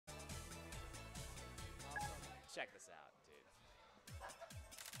check this out,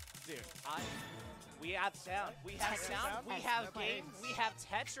 dude. Dude, we have sound. We have sound. We have game. We have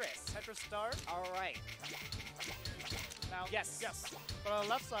Tetris. Tetris start. All right. Now, yes. But on the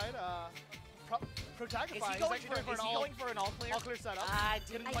left side, Protagify is actually going for an all clear? All clear setup.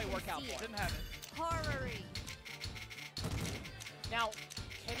 Didn't quite work out for him. Didn't have it. Horrory. Now,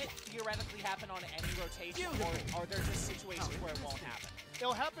 can it theoretically happen on any rotation, or are there just situations where it won't happen?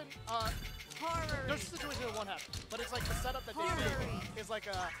 It'll happen. Horrory. There's situations where it won't happen, but it's like the setup that they make is like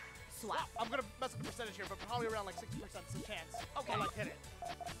a swap. I'm gonna mess up the percentage here, but probably around like 60% is a chance. Okay. To like hit it.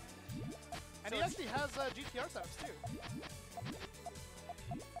 And so he actually has GTR setups too.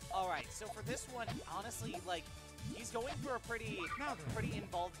 All right, so for this one, honestly, like, he's going for a pretty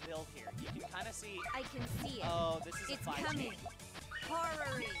involved build here. You can kind of see. I can see it. Oh, this is it's a 5-chain. coming.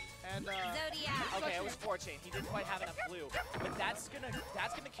 Horrory. And Zodiac. Okay, it was 4-chain. He didn't quite have enough blue, but that's gonna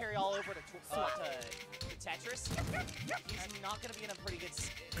carry all over to Tetris. He's not gonna be in a very good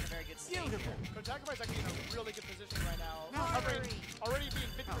state. Protagify is actually in a really good position right now. Horrory. Already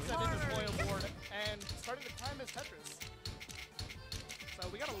being 50% in this foil board and starting to climb his Tetris. So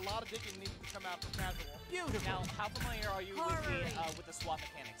we got a lot of digging needing to come out from casual. Now, how familiar are you with the swap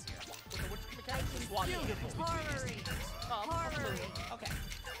mechanics here? With the which mechanics? The swap mechanics. Horrory. Horrory. Okay.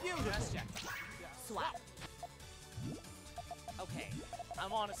 Let's check. Yeah. Swap. Okay.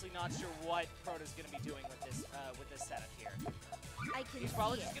 I'm honestly not sure what Prota's going to be doing with this setup here. I can He's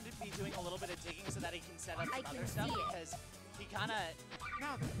probably see just it. going to be doing a little bit of digging so that he can set up some I other can stuff see it. because he kind of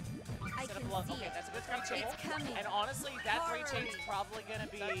I set up can a lot. see Okay, it. that's a good 3-chain. It's coming. And honestly, that Horrory. 3-chain's probably going to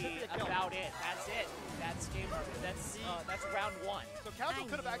be kill. about it. That's it. That's game. That's round 1. So casual I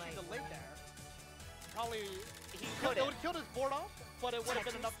could have knew actually it. delayed there. Probably He it could would have. have killed his board off, but it would have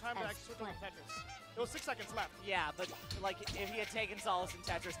been Tetris enough time to as actually switch over to planned. Tetris. It was 6 seconds left. Yeah, but like if he had taken Solace in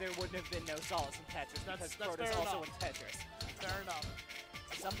Tetris, there wouldn't have been no Solace in Tetris because that's Prota's fair also enough. in Tetris. Fair enough.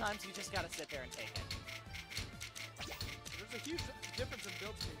 Sometimes you just gotta sit there and take it. There's a huge difference in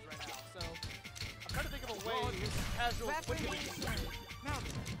build speeds right now, so I'm trying to think of a way casual quickly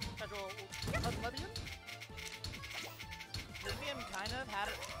casual Plebian? Plebian kind of had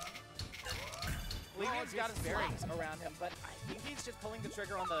it. Plebian's got his bearings around him, but I think he's just pulling the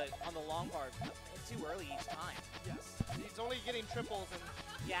trigger on the long bar a bit too early each time. Yes. He's only getting triples, and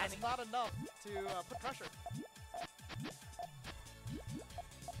Yeah, that's not enough to put pressure.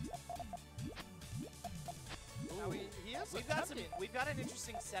 Now he is We've got an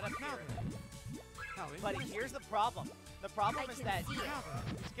interesting setup here. But here's the problem. The problem is that he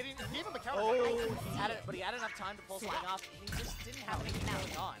gave him a counter. but he had enough time to pull something off. He just didn't have anything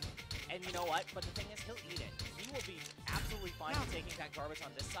going on. And you know what? But the thing is, he'll eat it. He will be absolutely fine with taking that garbage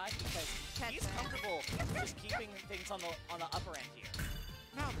on this side because he's comfortable just keeping things on the upper end here.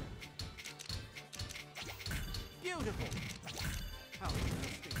 Beautiful. How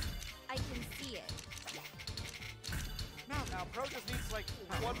interesting. I can see it. Now Pro just needs like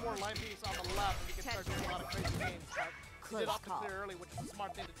one more line piece on the left and he can start doing a lot of crazy games. But he did opt to clear early, which is a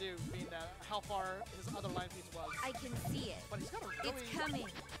smart thing to do, being how far his other line piece was. I can see it. But he's got a really... It's coming.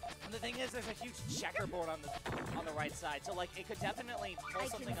 And the thing is, there's a huge checkerboard on the right side, so like it could definitely pull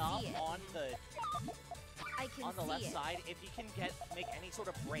something off on the left side if he can make any sort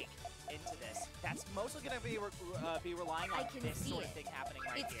of break into this. That's mostly going to be relying on this sort of thing happening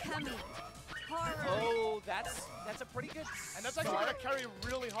right here. It's coming. Horror. Oh, that's a pretty good And that's actually going to carry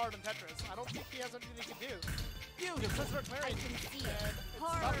really hard in Tetris. I don't think he has anything he can do. Beautiful. Tetris clearing. I can see it.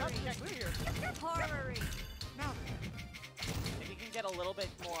 Horror. He can't clear here. Horror. If he can get a little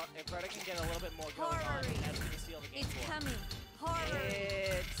bit more, if Prota can get a little bit more going on, that's going to seal the game It's for him. coming. Horror.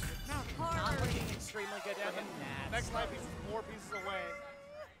 It's not looking extremely good for him. Next line piece is 4 pieces away.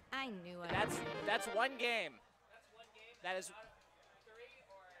 I knew it. That's one game. That is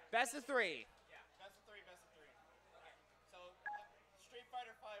best of 3. Yeah, best of 3, best of 3. Okay, so Street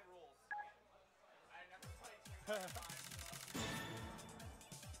Fighter 5 rules. I never played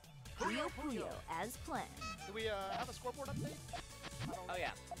Puyo Puyo as planned. Do we have a scoreboard update? Oh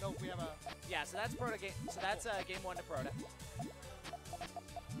yeah. No, we have a... Yeah, so that's Prota game. So that's game 1 to Prota.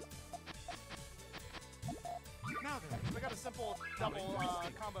 We got a simple double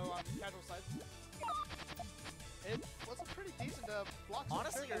combo on the casual side. It was a pretty decent block.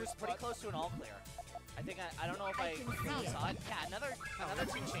 Honestly, it was pretty close to an all clear. I think I don't know if I saw it. Yeah, another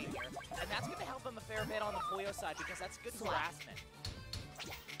 2-chain here, and that's going to help him a fair bit on the Puyo side because that's good harassment.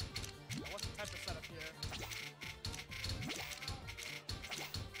 What's the type of setup here?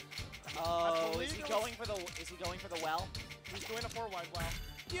 Oh, is he going for the well? He's going a 4-wide well.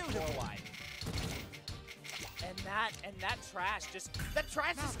 4-wide. And that trash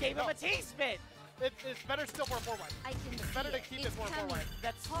just gave him a T-spin. It's better still for a 4-wide. It's better to keep it for a 4-wide.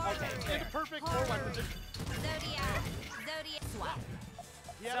 That's Okay, in the perfect 4-wide position. Zodiac swap.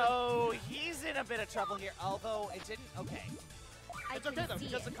 So he's in a bit of trouble here, although it didn't. Okay. It's okay though,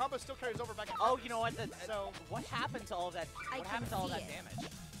 because the combo still carries over back and Oh, you know what? So what happened to all of that? What happened to all that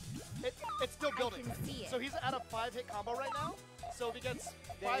damage? It's still building. see it. So he's at a 5-hit combo right now. So if he gets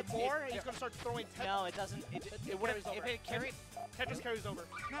 5 more, he's going to start throwing Tetris. No, it doesn't. It wouldn't. If it carried. Tetris carries over.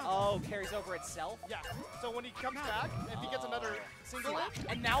 Oh, carries over itself? Yeah. So when he comes back, if he gets another single hit,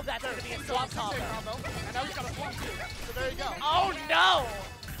 and now that's going to be a swap combo. And now he's got a swap too. So there you go. Oh no!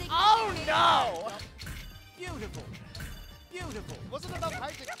 Oh no! Beautiful. Beautiful. Wasn't enough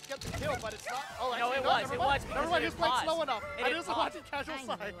height to get the kill, but it's not. Oh, no, actually, it was. It was. Never mind, he was playing slow enough. It I just watching casual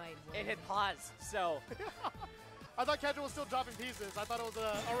side. It hit pause, so. I thought casual was still dropping pieces. I thought it was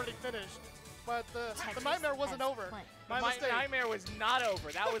already finished. But the nightmare wasn't over. My mistake. Nightmare was not over.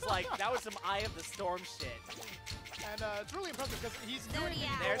 That was like, that was some Eye of the Storm shit. And it's really impressive because he's doing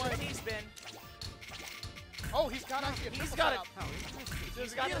There's the T-spin. Oh, he's got actually a He's got it.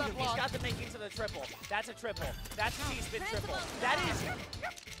 He's got the makings of the triple. That's a triple. That's a T-spin triple. That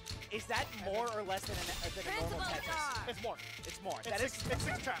is that more or less than a normal Tetris? It's more. It's more. It's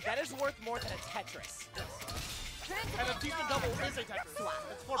 6 traps. That is worth more than a Tetris. And a T-spin double is a Tetris.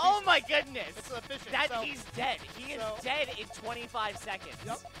 It's 4 Oh my goodness! It's efficient. That he's dead. He is dead in 25 seconds.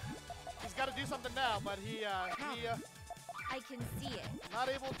 Yep. He's got to do something now, but he I can see it. not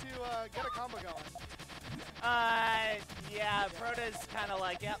able to get a combo going. Yeah, Prota's kind of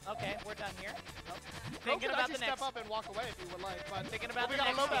like, yep, okay, we're done here. Nope. Thinking about the next. Step up and walk away if he would like, but thinking about we the got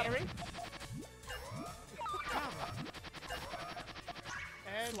next a low battery.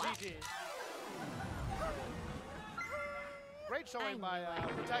 And GG. Great showing by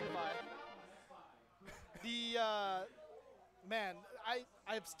Protagify. Man,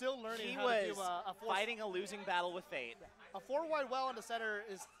 I'm still learning how to do a fighting a losing battle with fate. A 4-wide well in the center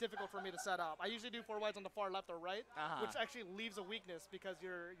is difficult for me to set up. I usually do 4 wides on the far left or right, which actually leaves a weakness because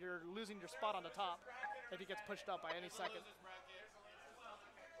you're losing your spot on the top if he gets pushed up by any second.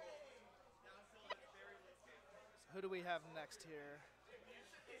 So who do we have next here?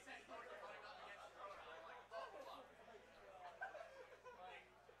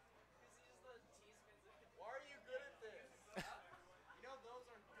 Why are you good at this? You know those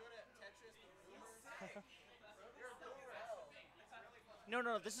are good at Tetris and boomers?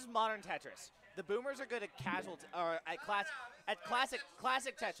 No, this is modern Tetris. The boomers are good at classic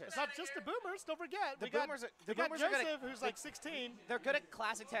Tetris. It's not just the boomers. Don't forget. The we got boomers Joseph, are good at, who's like 16. They're good at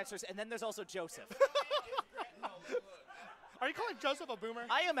classic Tetris, and then there's also Joseph. Are you calling Joseph a boomer?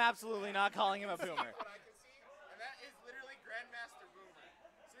 I am absolutely not calling him a boomer. What I can see, and that is literally Grandmaster Boomer.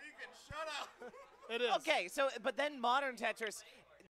 So you can shut up. It is. Okay, so but then modern Tetris